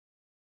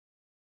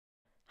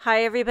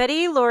Hi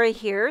everybody, Lori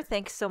here.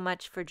 Thanks so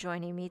much for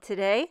joining me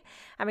today.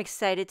 I'm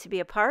excited to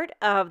be a part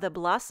of the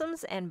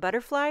Blossoms and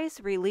Butterflies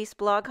release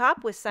blog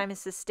hop with Simon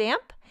Says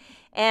Stamp.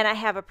 And I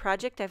have a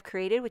project I've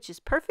created which is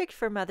perfect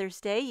for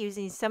Mother's Day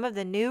using some of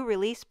the new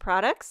release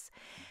products.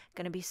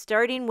 Going to be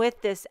starting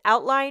with this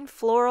outline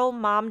floral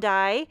mom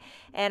die,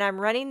 and I'm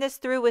running this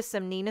through with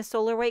some Neenah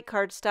Solar Weight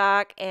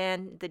cardstock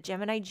and the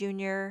Gemini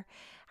Junior.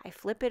 I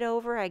flip it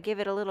over, I give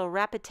it a little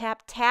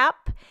rap-a-tap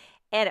tap,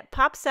 and it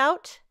pops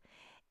out.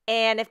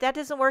 And if that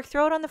doesn't work,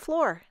 throw it on the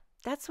floor.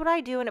 That's what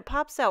I do, and it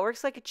pops out.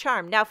 Works like a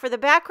charm. Now for the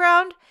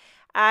background,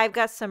 I've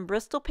got some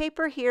Bristol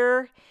paper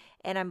here,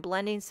 and I'm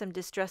blending some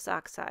Distress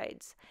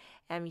Oxides.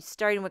 I'm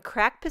starting with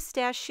cracked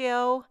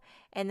pistachio,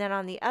 and then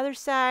on the other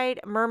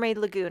side, Mermaid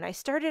Lagoon. I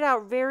started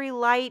out very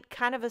light,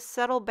 kind of a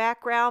subtle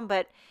background,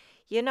 but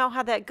you know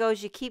how that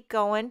goes. You keep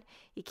going,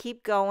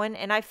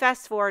 and I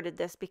fast-forwarded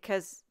this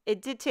because it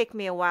did take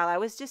me a while. I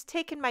was just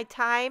taking my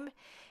time,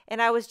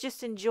 and I was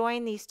just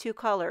enjoying these two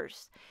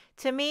colors.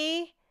 To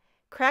me,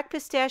 cracked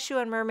pistachio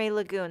and Mermaid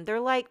Lagoon, they're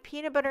like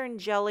peanut butter and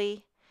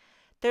jelly.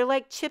 They're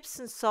like chips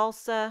and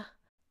salsa.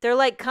 They're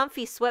like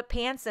comfy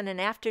sweatpants and an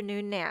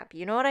afternoon nap.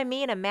 You know what I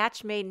mean? A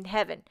match made in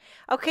heaven.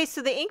 Okay,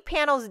 so the ink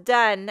panel's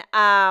done.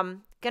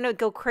 Gonna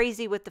go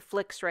crazy with the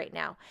flicks right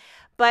now.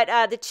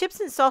 But the chips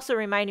and salsa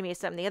reminded me of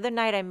something. The other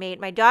night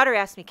my daughter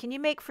asked me, can you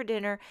make for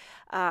dinner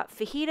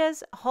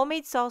fajitas,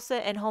 homemade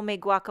salsa, and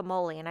homemade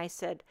guacamole? And I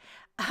said,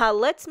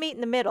 let's meet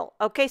in the middle.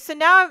 Okay, so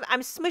now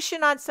I'm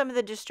smushing on some of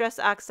the Distress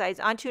Oxides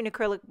onto an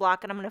acrylic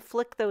block, and I'm going to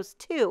flick those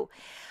too.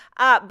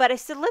 But I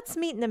said, let's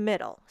meet in the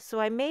middle. So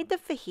I made the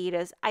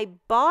fajitas. I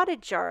bought a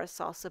jar of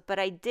salsa, but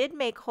I did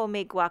make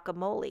homemade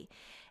guacamole.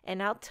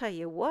 And I'll tell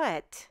you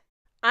what,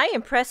 I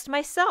impressed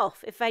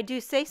myself, if I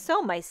do say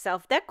so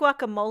myself. That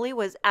guacamole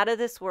was out of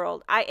this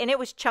world. And it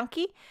was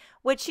chunky,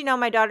 which, you know,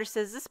 my daughter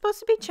says, is this supposed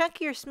to be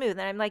chunky or smooth?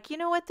 And I'm like, you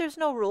know what? There's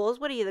no rules.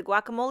 What are you, the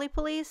guacamole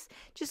police?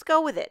 Just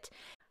go with it.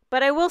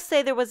 But I will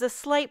say there was a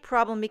slight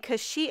problem because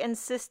she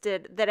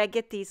insisted that I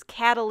get these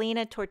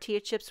Catalina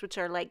tortilla chips, which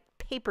are like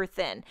paper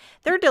thin.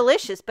 They're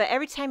delicious, but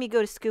every time you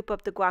go to scoop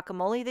up the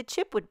guacamole, the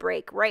chip would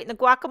break right in the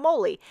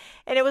guacamole.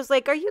 And it was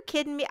like, are you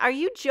kidding me? Are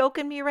you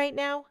joking me right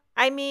now?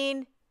 I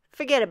mean,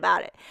 forget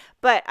about it.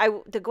 But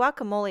the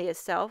guacamole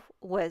itself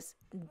was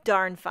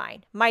darn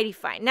fine, mighty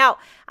fine. Now,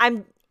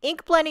 I'm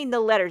ink blending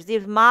the letters,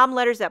 these mom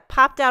letters that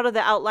popped out of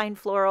the outline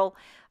floral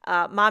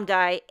mom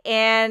die,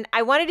 and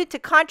I wanted it to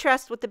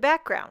contrast with the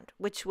background,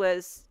 which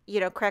was,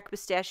 you know, cracked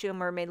pistachio,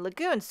 Mermaid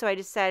Lagoon. So I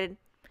decided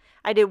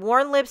I did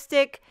worn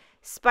lipstick,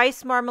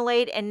 spiced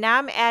marmalade, and now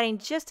I'm adding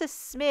just a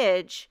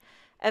smidge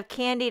of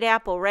candied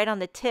apple right on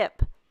the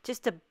tip,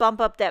 just to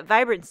bump up that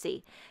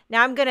vibrancy.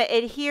 Now I'm going to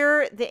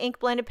adhere the ink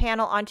blended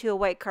panel onto a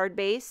white card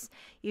base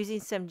using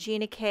some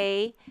Gina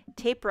K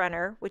tape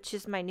runner, which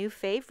is my new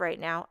fave right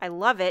now. I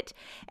love it.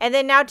 And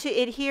then now to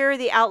adhere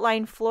the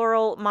outline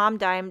floral mom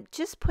die, I'm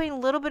just putting a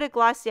little bit of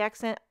glossy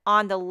accent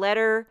on the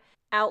letter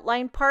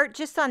outline part,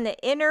 just on the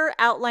inner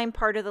outline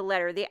part of the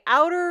letter. The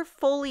outer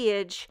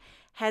foliage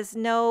has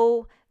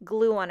no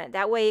glue on it.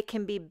 That way it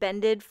can be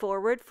bended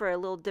forward for a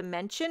little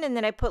dimension. And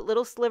then I put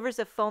little slivers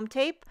of foam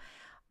tape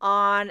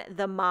on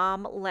the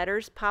mom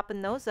letters,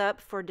 popping those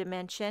up for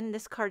dimension.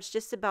 This card's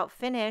just about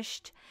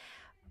finished,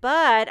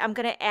 but I'm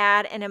going to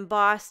add an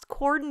embossed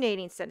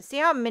coordinating sentiment. See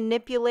how I'm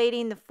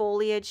manipulating the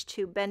foliage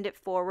to bend it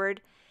forward?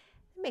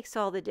 It makes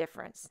all the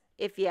difference,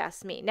 if you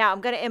ask me. Now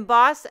I'm going to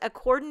emboss a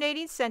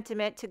coordinating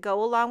sentiment to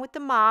go along with the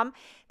mom.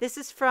 This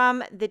is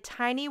from the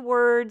Tiny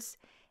Words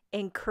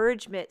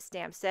Encouragement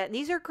stamp set. And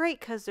these are great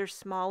because they're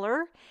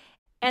smaller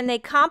and they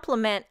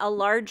complement a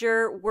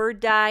larger word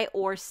die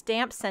or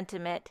stamp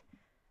sentiment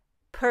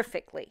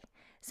perfectly.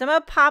 So I'm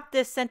going to pop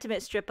this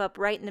sentiment strip up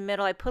right in the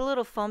middle. I put a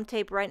little foam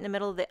tape right in the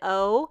middle of the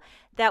O.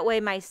 That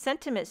way my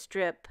sentiment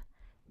strip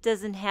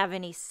doesn't have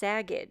any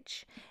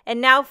saggage.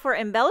 And now for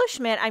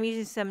embellishment, I'm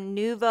using some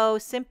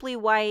Nuvo Simply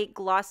White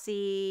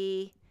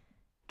glossy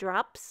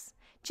drops.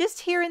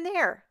 Just here and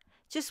there.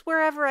 Just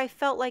wherever I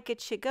felt like it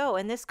should go.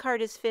 And this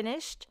card is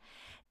finished.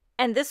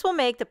 And this will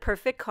make the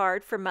perfect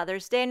card for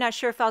Mother's Day. I'm not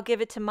sure if I'll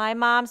give it to my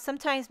mom.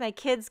 Sometimes my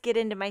kids get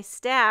into my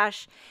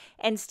stash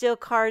and steal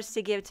cards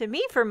to give to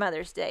me for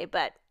Mother's Day,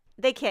 but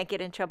they can't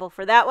get in trouble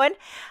for that one.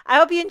 I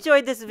hope you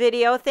enjoyed this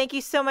video. Thank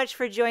you so much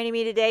for joining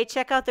me today.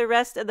 Check out the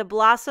rest of the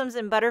Blossoms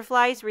and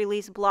Butterflies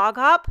release blog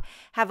hop.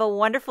 Have a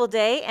wonderful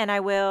day, and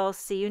I will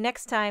see you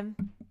next time.